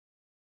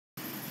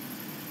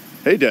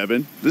Hey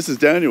Devin, this is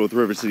Daniel with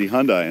River City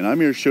Hyundai, and I'm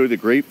here to show you the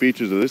great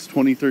features of this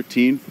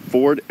 2013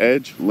 Ford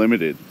Edge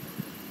Limited.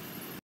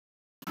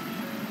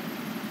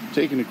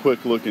 Taking a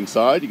quick look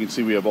inside, you can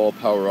see we have all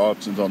power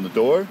options on the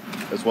door,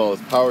 as well as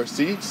power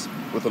seats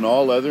with an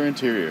all-leather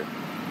interior.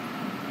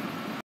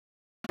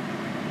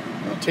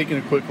 Now, taking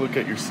a quick look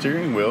at your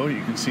steering wheel,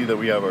 you can see that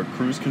we have our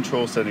cruise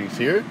control settings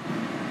here,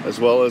 as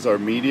well as our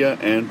media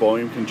and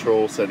volume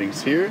control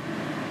settings here,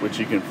 which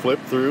you can flip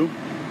through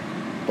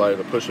by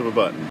the push of a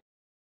button.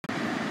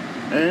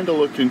 And a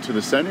look into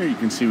the center, you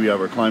can see we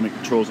have our climate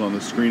controls on the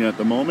screen at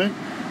the moment,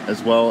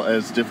 as well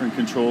as different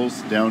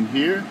controls down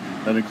here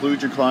that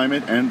include your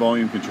climate and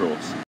volume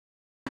controls.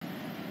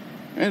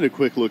 And a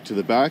quick look to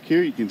the back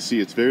here, you can see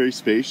it's very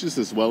spacious,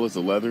 as well as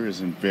the leather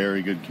is in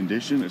very good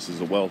condition. This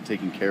is a well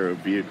taken care of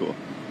vehicle.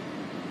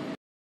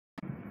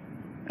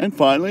 And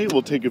finally,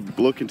 we'll take a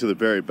look into the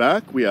very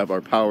back. We have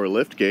our power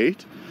lift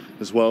gate,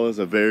 as well as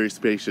a very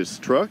spacious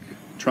trunk.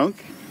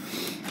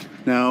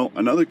 Now,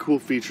 another cool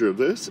feature of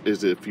this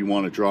is if you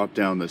want to drop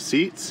down the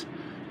seats,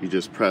 you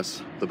just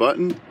press the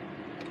button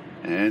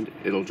and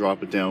it'll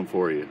drop it down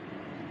for you.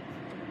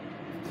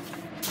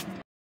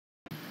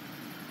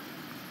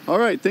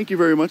 Alright, thank you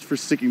very much for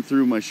sticking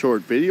through my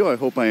short video. I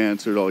hope I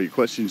answered all your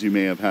questions you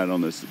may have had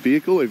on this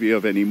vehicle. If you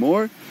have any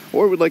more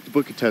or would like to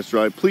book a test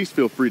drive, please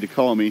feel free to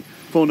call me.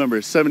 Phone number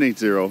is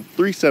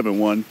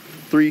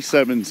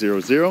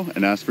 780-371-3700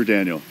 and ask for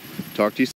Daniel. Talk to you soon.